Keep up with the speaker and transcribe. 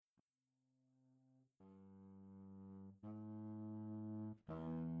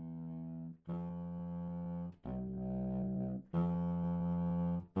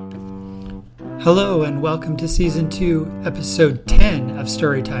Hello and welcome to Season 2, Episode 10 of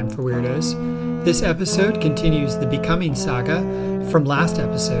Storytime for Weirdos. This episode continues the Becoming saga from last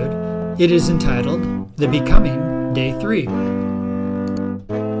episode. It is entitled The Becoming, Day 3.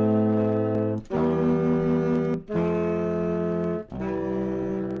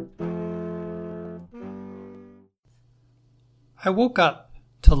 I woke up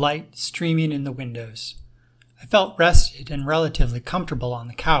to light streaming in the windows. I felt rested and relatively comfortable on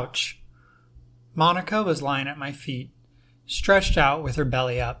the couch. Monica was lying at my feet, stretched out with her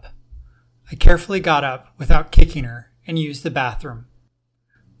belly up. I carefully got up without kicking her and used the bathroom.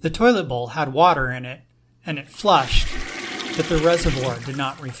 The toilet bowl had water in it, and it flushed, but the reservoir did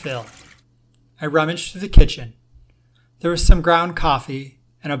not refill. I rummaged through the kitchen. There was some ground coffee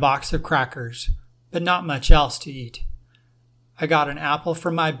and a box of crackers, but not much else to eat. I got an apple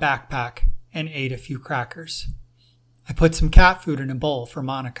from my backpack and ate a few crackers. I put some cat food in a bowl for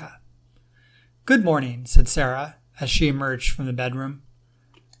Monica. "Good morning," said Sarah as she emerged from the bedroom.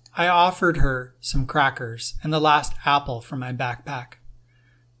 I offered her some crackers and the last apple from my backpack.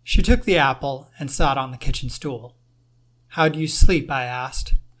 She took the apple and sat on the kitchen stool. "How do you sleep?" I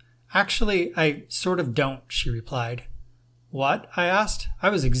asked. "Actually, I sort of don't," she replied. "What?" I asked. I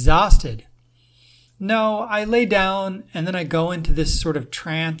was exhausted. "No, I lay down and then I go into this sort of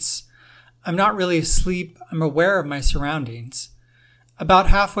trance. I'm not really asleep. I'm aware of my surroundings. About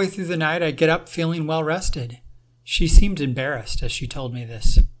halfway through the night, I get up feeling well rested." She seemed embarrassed as she told me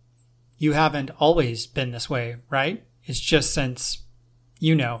this. "You haven't always been this way, right? It's just since,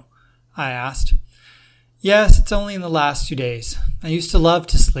 I asked. "Yes, it's only in the last 2 days. I used to love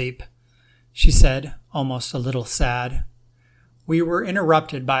to sleep," she said, almost a little sad. We were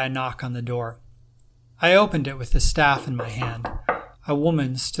interrupted by a knock on the door. I opened it with the staff in my hand. A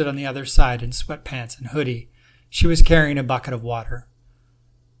woman stood on the other side in sweatpants and hoodie. She was carrying a bucket of water.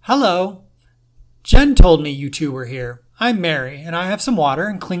 "Hello. Jen told me you two were here. I'm Mary, and I have some water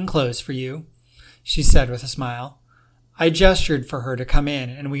and clean clothes for you," she said with a smile. I gestured for her to come in,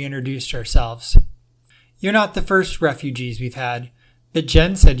 and we introduced ourselves. "You're not the first refugees we've had, but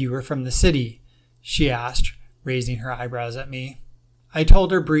Jen said you were from the city," she asked, raising her eyebrows at me. I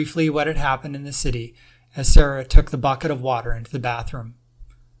told her briefly what had happened in the city as Sarah took the bucket of water into the bathroom.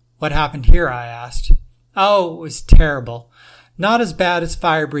 "What happened here?" I asked. "Oh, it was terrible. Not as bad as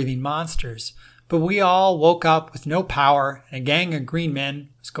fire-breathing monsters, but we all woke up with no power and a gang of green men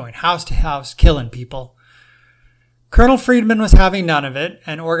was going house to house killing people. Colonel Friedman was having none of it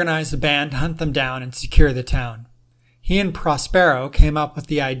and organized a band to hunt them down and secure the town. He and Prospero came up with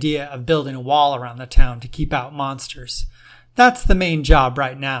the idea of building a wall around the town to keep out monsters. That's the main job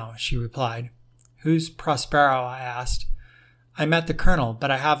right now," she replied. "Who's Prospero?" I asked. "I met the colonel,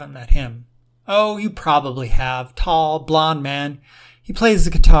 but I haven't met him." "Oh, you probably have. Tall, blonde man. He plays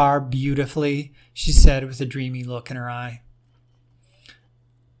the guitar beautifully," she said with a dreamy look in her eye.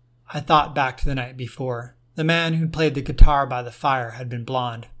 I thought back to the night before. The man who played the guitar by the fire had been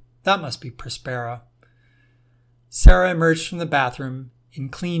blonde. That must be Prospero. Sarah emerged from the bathroom in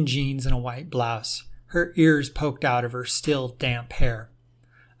clean jeans and a white blouse, her ears poked out of her still damp hair.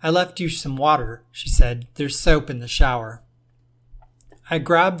 "I left you some water," she said. "There's soap in the shower." I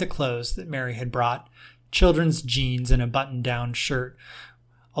grabbed the clothes that Mary had brought, children's jeans and a button-down shirt,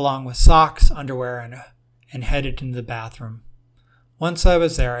 along with socks, underwear, and headed into the bathroom. Once I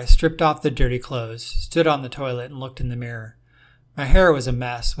was there, I stripped off the dirty clothes, stood on the toilet, and looked in the mirror. My hair was a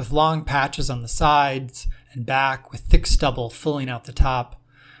mess, with long patches on the sides and back, with thick stubble filling out the top.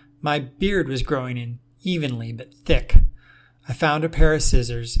 My beard was growing in evenly but thick. I found a pair of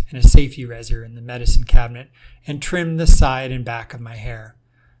scissors and a safety razor in the medicine cabinet and trimmed the side and back of my hair.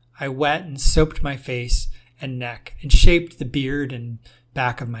 I wet and soaped my face and neck and shaped the beard and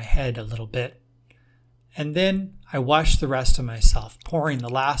back of my head a little bit. And then I washed the rest of myself, pouring the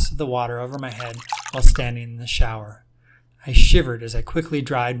last of the water over my head while standing in the shower. I shivered as I quickly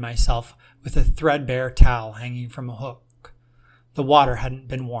dried myself with a threadbare towel hanging from a hook. The water hadn't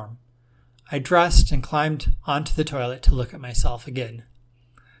been warm. I dressed and climbed onto the toilet to look at myself again.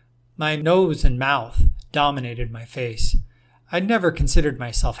 My nose and mouth dominated my face. I'd never considered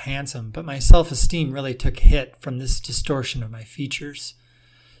myself handsome, but my self-esteem really took a hit from this distortion of my features.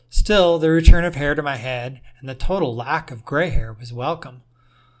 Still, the return of hair to my head and the total lack of gray hair was welcome.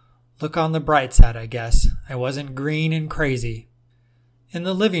 Look on the bright side, I guess. I wasn't green and crazy. In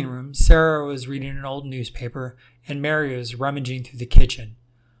the living room, Sarah was reading an old newspaper, and Mary was rummaging through the kitchen.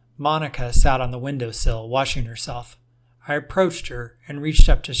 Monica sat on the windowsill, washing herself. I approached her and reached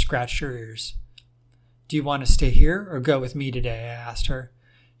up to scratch her ears. "Do you want to stay here or go with me today?" I asked her.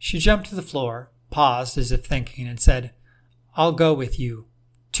 She jumped to the floor, paused as if thinking, and said, "I'll go with you."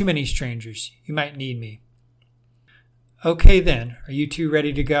 Too many strangers. You might need me. Okay then, are you two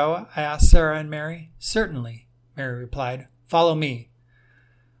ready to go? I asked Sarah and Mary. Certainly, Mary replied. Follow me.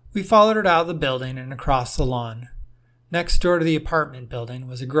 We followed her out of the building and across the lawn. Next door to the apartment building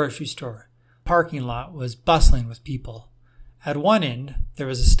was a grocery store. The parking lot was bustling with people. At one end, there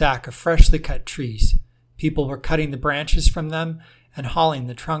was a stack of freshly cut trees. People were cutting the branches from them and hauling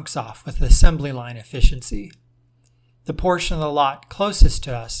the trunks off with assembly line efficiency. The portion of the lot closest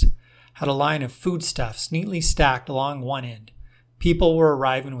to us had a line of foodstuffs neatly stacked along one end. People were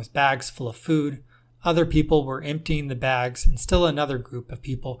arriving with bags full of food. Other people were emptying the bags, and still another group of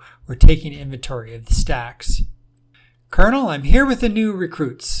people were taking inventory of the stacks. Colonel, I'm here with the new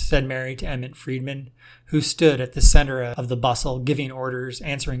recruits, said Mary to Emmett Friedman, who stood at the center of the bustle, giving orders,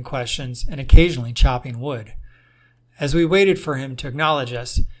 answering questions, and occasionally chopping wood. As we waited for him to acknowledge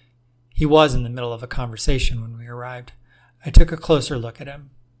us, he was in the middle of a conversation when we arrived. I took a closer look at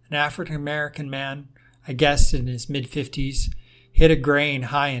him. An African-American man, I guessed in his mid-50s. He had a graying,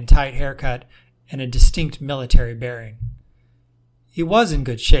 high and tight haircut and a distinct military bearing. He was in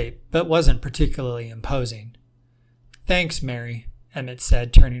good shape, but wasn't particularly imposing. Thanks, Mary, Emmett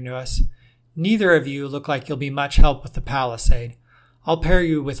said, turning to us. Neither of you look like you'll be much help with the palisade. I'll pair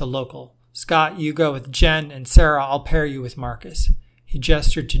you with a local. Scott, you go with Jen, and Sarah, I'll pair you with Marcus. He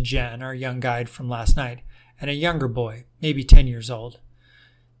gestured to Jen, our young guide from last night, and a younger boy, maybe 10 years old.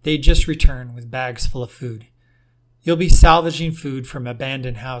 They'd just returned with bags full of food. You'll be salvaging food from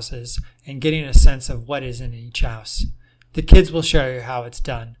abandoned houses and getting a sense of what is in each house. The kids will show you how it's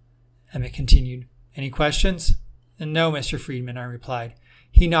done, Emmett continued. Any questions? No, Mr. Friedman, I replied.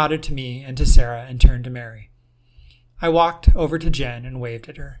 He nodded to me and to Sarah and turned to Mary. I walked over to Jen and waved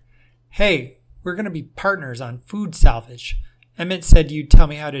at her. Hey, we're going to be partners on food salvage. Emmett said you'd tell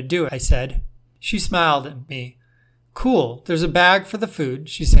me how to do it, I said. She smiled at me. Cool, there's a bag for the food,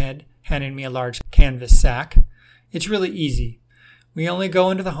 she said, handing me a large canvas sack. It's really easy. We only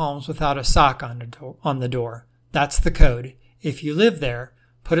go into the homes without a sock on the door. That's the code. If you live there,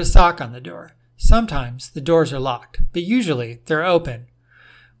 put a sock on the door. Sometimes the doors are locked, but usually they're open.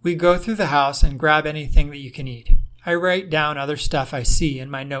 We go through the house and grab anything that you can eat. I write down other stuff I see in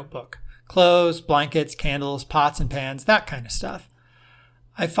my notebook. Clothes, blankets, candles, pots and pans, that kind of stuff.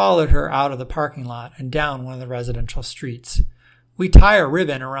 I followed her out of the parking lot and down one of the residential streets. We tie a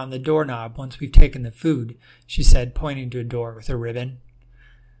ribbon around the doorknob once we've taken the food, she said, pointing to a door with a ribbon.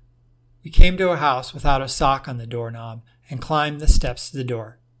 We came to a house without a sock on the doorknob and climbed the steps to the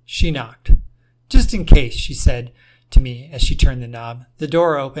door. She knocked. Just in case, she said to me as she turned the knob. The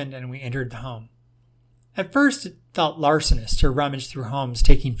door opened and we entered the home. At first it felt larcenous to rummage through homes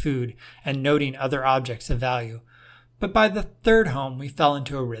taking food and noting other objects of value. But by the third home we fell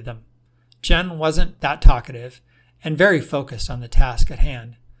into a rhythm. Jen wasn't that talkative and very focused on the task at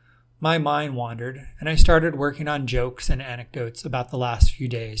hand. My mind wandered, and I started working on jokes and anecdotes about the last few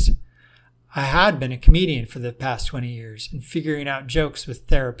days. I had been a comedian for the past 20 years, and figuring out jokes was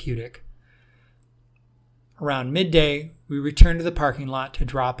therapeutic. Around midday, we returned to the parking lot to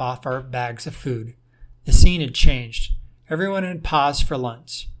drop off our bags of food. The scene had changed. Everyone had paused for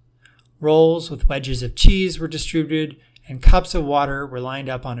lunch. Rolls with wedges of cheese were distributed, and cups of water were lined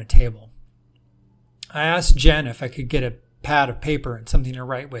up on a table. I asked Jen if I could get a pad of paper and something to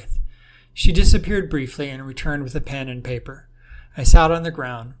write with. She disappeared briefly and returned with a pen and paper. I sat on the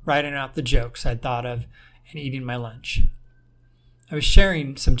ground, writing out the jokes I'd thought of and eating my lunch. I was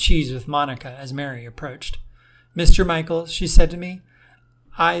sharing some cheese with Monica as Mary approached. Mr. Michaels, she said to me,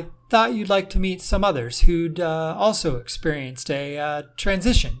 I thought you'd like to meet some others who'd also experienced a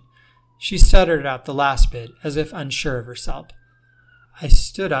transition. She stuttered out the last bit, as if unsure of herself. I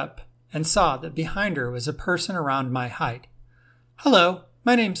stood up and saw that behind her was a person around my height. Hello,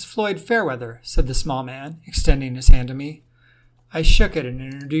 my name's Floyd Fairweather, said the small man, extending his hand to me. I shook it and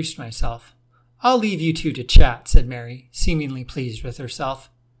introduced myself. I'll leave you two to chat, said Mary, seemingly pleased with herself.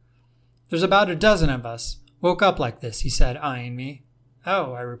 There's about a dozen of us. Woke up like this, he said, eyeing me.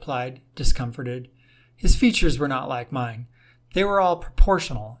 Oh, I replied, discomforted. His features were not like mine. They were all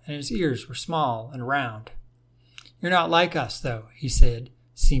proportional, and his ears were small and round. You're not like us, though, he said,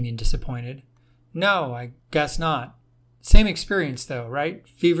 seeming disappointed. No, I guess not. Same experience, though, right?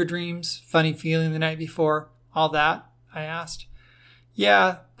 Fever dreams, funny feeling the night before, all that? I asked.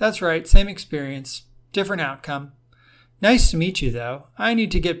 Yeah, that's right, same experience, different outcome. Nice to meet you, though. I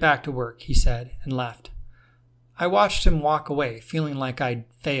need to get back to work, he said, and left. I watched him walk away, feeling like I'd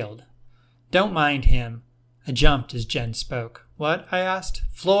failed. Don't mind him. I jumped as Jen spoke. What? I asked.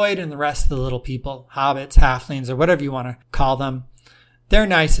 Floyd and the rest of the little people, hobbits, halflings, or whatever you want to call them. They're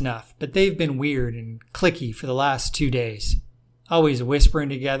nice enough, but they've been weird and cliquey for the last 2 days. always whispering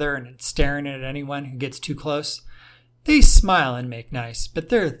together and staring at anyone who gets too close. They smile and make nice, but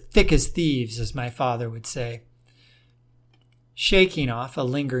they're thick as thieves, as my father would say. Shaking off a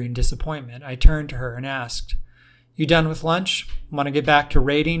lingering disappointment, I turned to her and asked, "You done with lunch? Want to get back to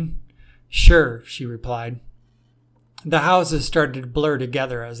raiding?" "Sure," she replied. The houses started to blur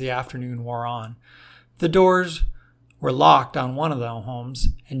together as the afternoon wore on. The doors were locked on one of the homes,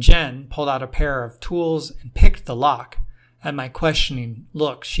 and Jen pulled out a pair of tools and picked the lock. At my questioning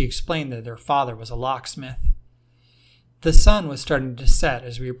look, she explained that her father was a locksmith. The sun was starting to set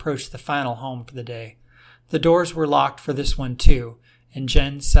as we approached the final home for the day. The doors were locked for this one too, and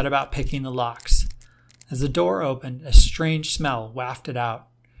Jen set about picking the locks. As the door opened, a strange smell wafted out.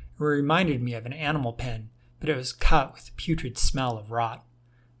 It reminded me of an animal pen, but it was cut with a putrid smell of rot.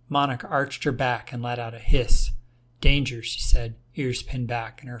 Monica arched her back and let out a hiss. "Danger," she said, ears pinned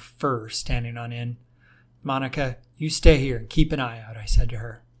back and her fur standing on end. "Monica, you stay here and keep an eye out," I said to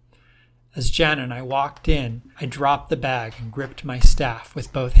her. As Jen and I walked in, I dropped the bag and gripped my staff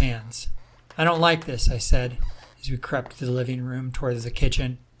with both hands. "I don't like this," I said, as we crept to the living room towards the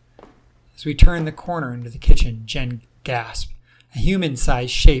kitchen. As we turned the corner into the kitchen, Jen gasped. A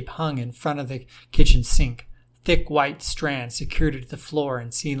human-sized shape hung in front of the kitchen sink. Thick white strands secured it to the floor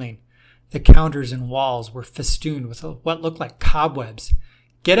and ceiling. The counters and walls were festooned with what looked like cobwebs.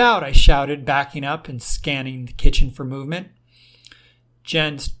 "Get out!" I shouted, backing up and scanning the kitchen for movement.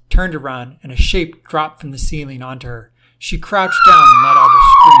 Jen turned to run, and a shape dropped from the ceiling onto her. She crouched down and let out a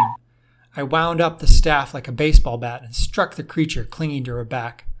scream. I wound up the staff like a baseball bat and struck the creature clinging to her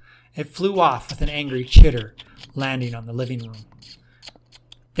back. It flew off with an angry chitter, landing on the living room.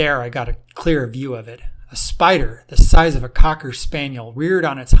 There I got a clear view of it. A spider, the size of a cocker spaniel, reared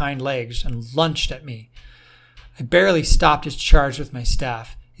on its hind legs and lunged at me. I barely stopped its charge with my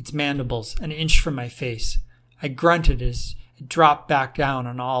staff, its mandibles an inch from my face. I grunted as it dropped back down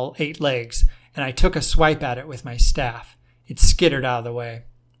on all 8 legs, and I took a swipe at it with my staff. It skittered out of the way.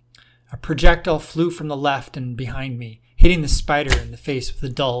 A projectile flew from the left and behind me, hitting the spider in the face with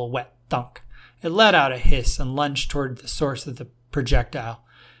a dull, wet thunk. It let out a hiss and lunged toward the source of the projectile.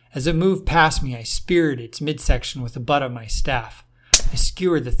 As it moved past me, I speared its midsection with the butt of my staff. I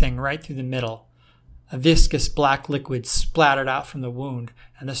skewered the thing right through the middle. A viscous black liquid splattered out from the wound,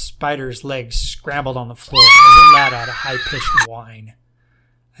 and the spider's legs scrambled on the floor as it let out a high-pitched whine.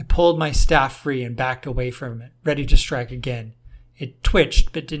 I pulled my staff free and backed away from it, ready to strike again. It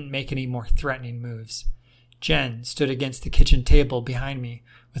twitched, but didn't make any more threatening moves. Jen stood against the kitchen table behind me,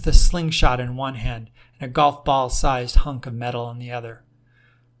 with a slingshot in one hand and a golf ball-sized hunk of metal in the other.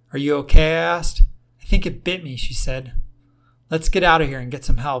 "Are you okay?" I asked. "I think it bit me," she said. "Let's get out of here and get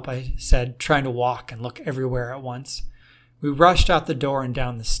some help," I said, trying to walk and look everywhere at once. We rushed out the door and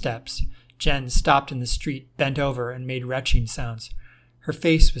down the steps. Jen stopped in the street, bent over, and made retching sounds. Her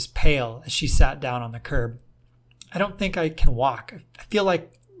face was pale as she sat down on the curb. "I don't think I can walk. I feel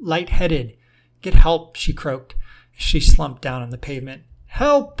like lightheaded." "Get help," she croaked as she slumped down on the pavement.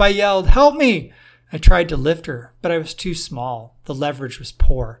 "Help!" I yelled. "Help me!" I tried to lift her, but I was too small. The leverage was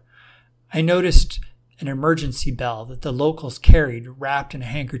poor. I noticed an emergency bell that the locals carried wrapped in a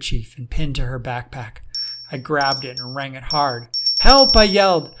handkerchief and pinned to her backpack. I grabbed it and rang it hard. "Help!" I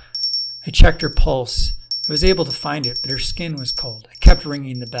yelled. I checked her pulse. I was able to find it, but her skin was cold. I kept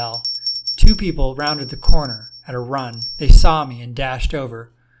ringing the bell. 2 people rounded the corner at a run. They saw me and dashed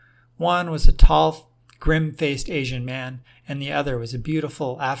over. One was a tall, grim-faced Asian man, and the other was a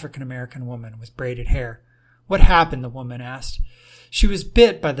beautiful African-American woman with braided hair. "What happened?" the woman asked. "She was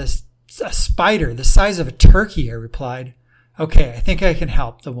bit by a spider the size of a turkey," I replied. "Okay, I think I can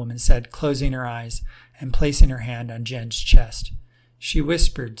help," the woman said, closing her eyes and placing her hand on Jen's chest. She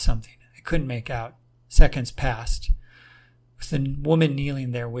whispered something I couldn't make out. Seconds passed. With the woman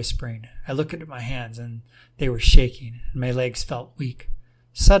kneeling there whispering, I looked at my hands and they were shaking and my legs felt weak.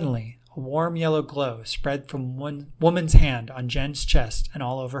 Suddenly, a warm yellow glow spread from one woman's hand on Jen's chest and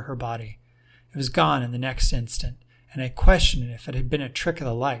all over her body. It was gone in the next instant, and I questioned if it had been a trick of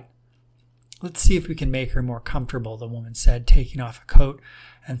the light. "Let's see if we can make her more comfortable," the woman said, taking off a coat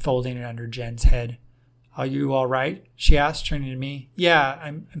and folding it under Jen's head. "Are you all right?" she asked, turning to me. "Yeah,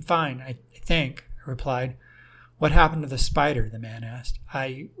 I'm fine, I think," I replied. "What happened to the spider?" the man asked.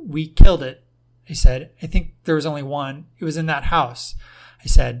 We killed it," I said. "I think there was only one. It was in that house," I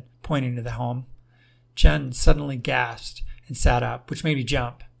said, pointing to the home. Jen suddenly gasped and sat up, which made me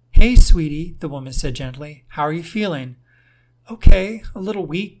jump. "Hey, sweetie," the woman said gently. "How are you feeling?" "Okay, a little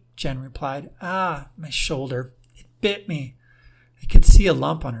weak," Jen replied. My shoulder. It bit me." I could see a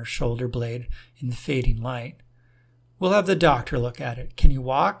lump on her shoulder blade in the fading light. "We'll have the doctor look at it. Can you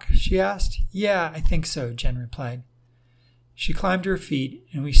walk?" she asked. "Yeah, I think so," Jen replied. She climbed to her feet,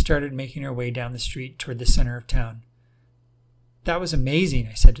 and we started making our way down the street toward the center of town. "That was amazing,"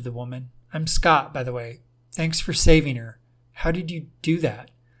 I said to the woman. "I'm Scott, by the way. Thanks for saving her. How did you do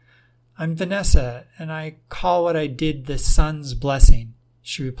that?" "I'm Vanessa, and I call what I did the sun's blessing,"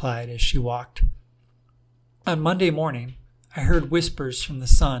 she replied as she walked. "On Monday morning, I heard whispers from the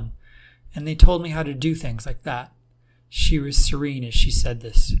sun, and they told me how to do things like that." She was serene as she said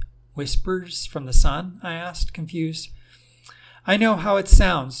this. "Whispers from the sun?" I asked, confused. "I know how it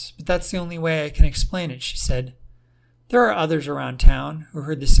sounds, but that's the only way I can explain it," she said. "There are others around town who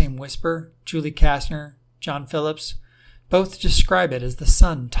heard the same whisper. Julie Kastner, John Phillips. Both describe it as the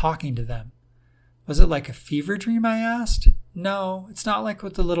sun talking to them." "Was it like a fever dream?" I asked. "No, it's not like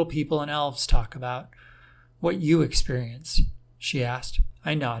what the little people and elves talk about." "What you experience?" she asked.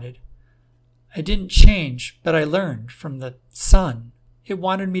 I nodded. "I didn't change, but I learned from the sun. It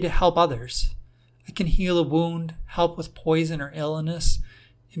wanted me to help others. I can heal a wound, help with poison or illness,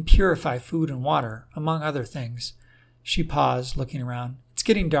 and purify food and water, among other things." She paused, looking around. "It's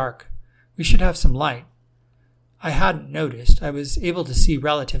getting dark. We should have some light." I hadn't noticed. I was able to see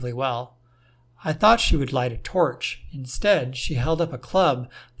relatively well. I thought she would light a torch. Instead, she held up a club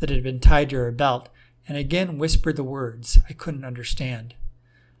that had been tied to her belt and again whispered the words I couldn't understand.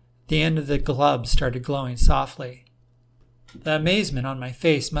 The end of the club started glowing softly. The amazement on my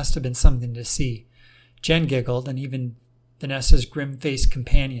face must have been something to see. Jen giggled, and even Vanessa's grim-faced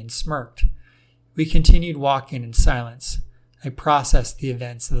companion smirked. We continued walking in silence. I processed the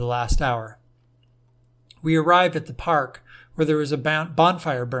events of the last hour. We arrived at the park, where there was a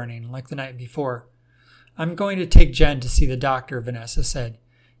bonfire burning like the night before. "I'm going to take Jen to see the doctor," Vanessa said.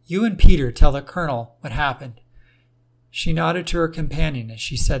 "You and Peter tell the colonel what happened." She nodded to her companion as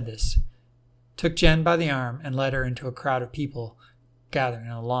she said this, took Jen by the arm, and led her into a crowd of people gathering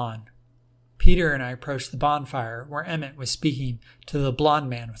on the lawn. Peter and I approached the bonfire, where Emmett was speaking to the blond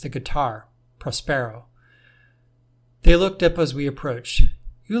man with the guitar, Prospero. They looked up as we approached.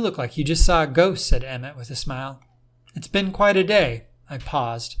 "You look like you just saw a ghost," said Emmett with a smile. "It's been quite a day." I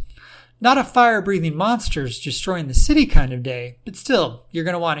paused. "Not a fire-breathing monsters destroying the city kind of day, but still, you're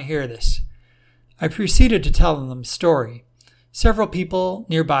going to want to hear this." I proceeded to tell them the story. Several people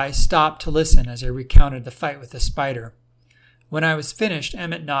nearby stopped to listen as I recounted the fight with the spider. When I was finished,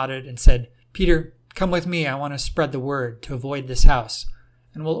 Emmett nodded and said, "Peter, come with me. I want to spread the word to avoid this house,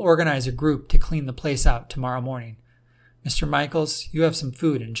 and we'll organize a group to clean the place out tomorrow morning. Mr. Michaels, you have some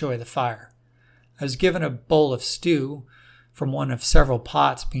food and enjoy the fire." I was given a bowl of stew from one of several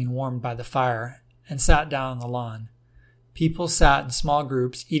pots being warmed by the fire and sat down on the lawn. People sat in small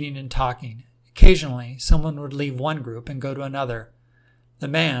groups eating and talking. Occasionally, someone would leave one group and go to another. The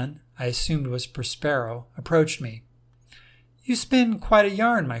man, I assumed was Prospero, approached me. "You spin quite a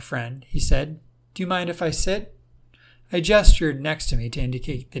yarn, my friend," he said. "Do you mind if I sit?" I gestured next to me to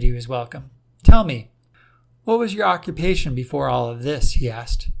indicate that he was welcome. "Tell me, what was your occupation before all of this?" he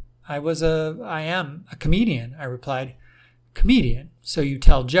asked. I am a comedian," I replied. "Comedian? So you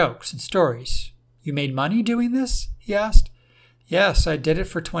tell jokes and stories. You made money doing this?" he asked. "Yes, I did it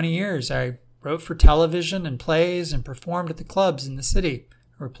for 20 years. I wrote for television and plays and performed at the clubs in the city,"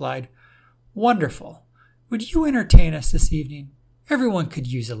 I replied. "Wonderful. Would you entertain us this evening? Everyone could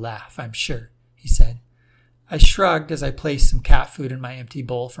use a laugh, I'm sure," he said. I shrugged as I placed some cat food in my empty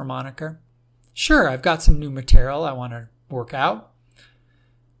bowl for Monica. "Sure, I've got some new material I want to work out."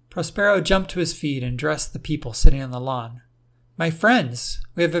 Prospero jumped to his feet and addressed the people sitting on the lawn. "My friends,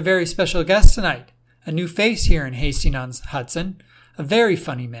 we have a very special guest tonight, a new face here in Hastings-on-Hudson, a very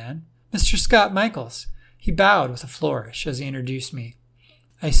funny man, Mr. Scott Michaels." He bowed with a flourish as he introduced me.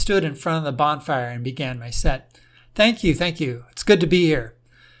 I stood in front of the bonfire and began my set. Thank you. It's good to be here.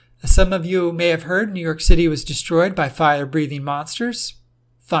 As some of you may have heard, New York City was destroyed by fire-breathing monsters.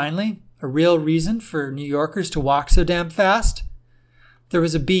 Finally, a real reason for New Yorkers to walk so damn fast. There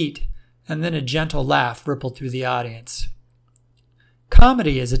was a beat, and then a gentle laugh rippled through the audience.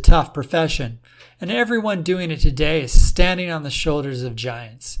 Comedy is a tough profession, and everyone doing it today is standing on the shoulders of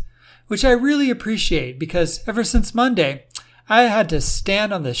giants, which I really appreciate because ever since Monday, I had to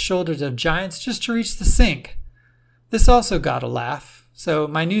stand on the shoulders of giants just to reach the sink. This also got a laugh, so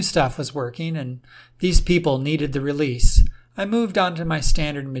my new stuff was working, and these people needed the release. I moved on to my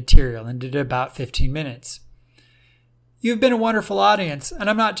standard material and did about 15 minutes. You've been a wonderful audience, and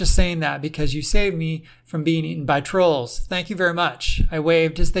I'm not just saying that because you saved me from being eaten by trolls. Thank you very much. I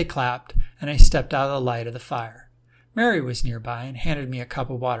waved as they clapped, and I stepped out of the light of the fire. Mary was nearby and handed me a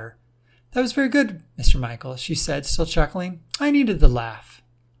cup of water. That was very good, Mr. Michael, she said, still chuckling. I needed the laugh.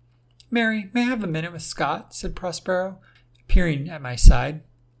 Mary, may I have a minute with Scott? Said Prospero, appearing at my side.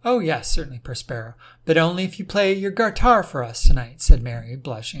 Oh, yes, certainly, Prospero, but only if you play your guitar for us tonight, said Mary,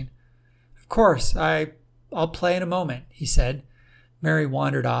 blushing. Of course, I'll play in a moment, he said. Mary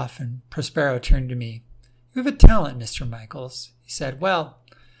wandered off, and Prospero turned to me. You have a talent, Mr. Michaels, he said. Well,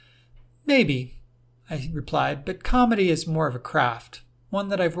 maybe, I replied, but comedy is more of a craft, one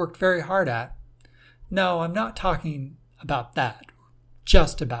that I've worked very hard at. No, I'm not talking about that,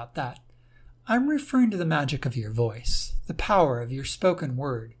 just about that. I'm referring to the magic of your voice, the power of your spoken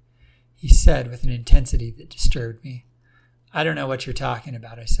word, he said with an intensity that disturbed me. I don't know what you're talking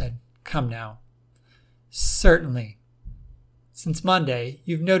about, I said. Come now. Certainly. Since Monday,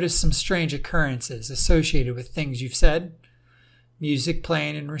 you've noticed some strange occurrences associated with things you've said. Music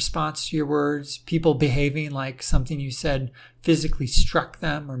playing in response to your words, people behaving like something you said physically struck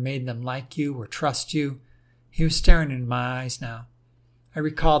them or made them like you or trust you. He was staring into my eyes now. I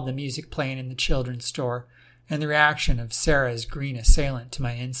recalled the music playing in the children's store and the reaction of Sarah's green assailant to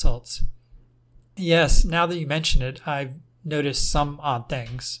my insults. Yes, now that you mention it, I've noticed some odd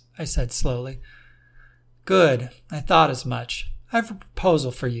things, I said slowly. Good, I thought as much. I have a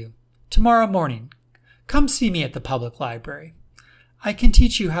proposal for you. Tomorrow morning, come see me at the public library. I can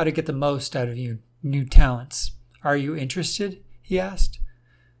teach you how to get the most out of your new talents. Are you interested? He asked.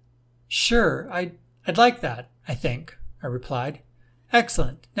 Sure, I'd like that, I think, I replied.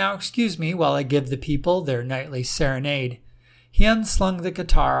 Excellent. Now excuse me while I give the people their nightly serenade. He unslung the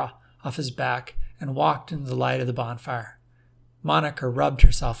guitar off his back and walked into the light of the bonfire. Monica rubbed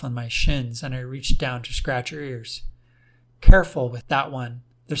herself on my shins, and I reached down to scratch her ears. Careful with that one.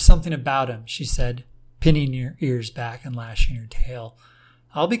 There's something about him, she said, pinning her ears back and lashing her tail.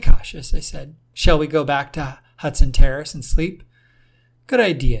 I'll be cautious, I said. Shall we go back to Hudson Terrace and sleep? Good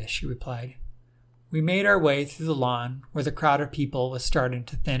idea, she replied. We made our way through the lawn, where the crowd of people was starting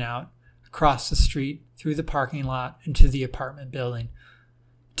to thin out, across the street, through the parking lot, and to the apartment building.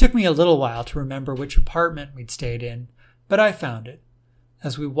 It took me a little while to remember which apartment we'd stayed in, but I found it.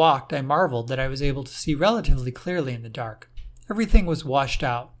 As we walked, I marveled that I was able to see relatively clearly in the dark. Everything was washed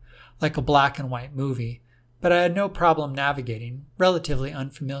out, like a black and white movie, but I had no problem navigating relatively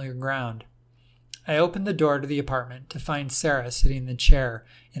unfamiliar ground. I opened the door to the apartment to find Sarah sitting in the chair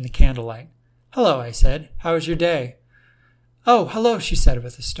in the candlelight. Hello, I said. How was your day? Oh, hello, she said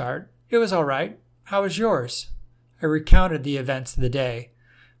with a start. It was all right. How was yours? I recounted the events of the day.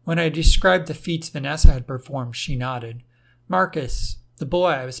 When I described the feats Vanessa had performed, she nodded. Marcus, the boy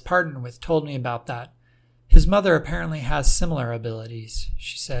I was partnered with, told me about that. His mother apparently has similar abilities,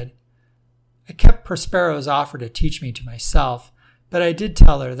 she said. I kept Prospero's offer to teach me to myself, but I did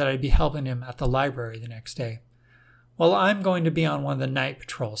tell her that I'd be helping him at the library the next day. Well, I'm going to be on one of the night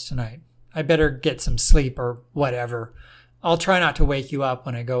patrols tonight. I better get some sleep or whatever. I'll try not to wake you up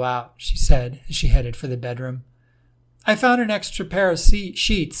when I go out, she said as she headed for the bedroom. I found an extra pair of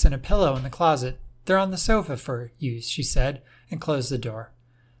sheets and a pillow in the closet. They're on the sofa for use, she said, and closed the door.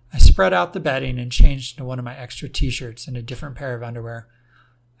 I spread out the bedding and changed into one of my extra t-shirts and a different pair of underwear.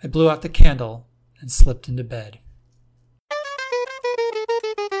 I blew out the candle and slipped into bed.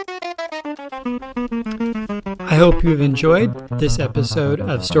 I hope you've enjoyed this episode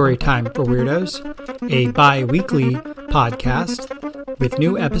of Storytime for Weirdos, a bi-weekly podcast with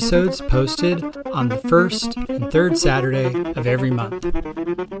new episodes posted on the first and third Saturday of every month.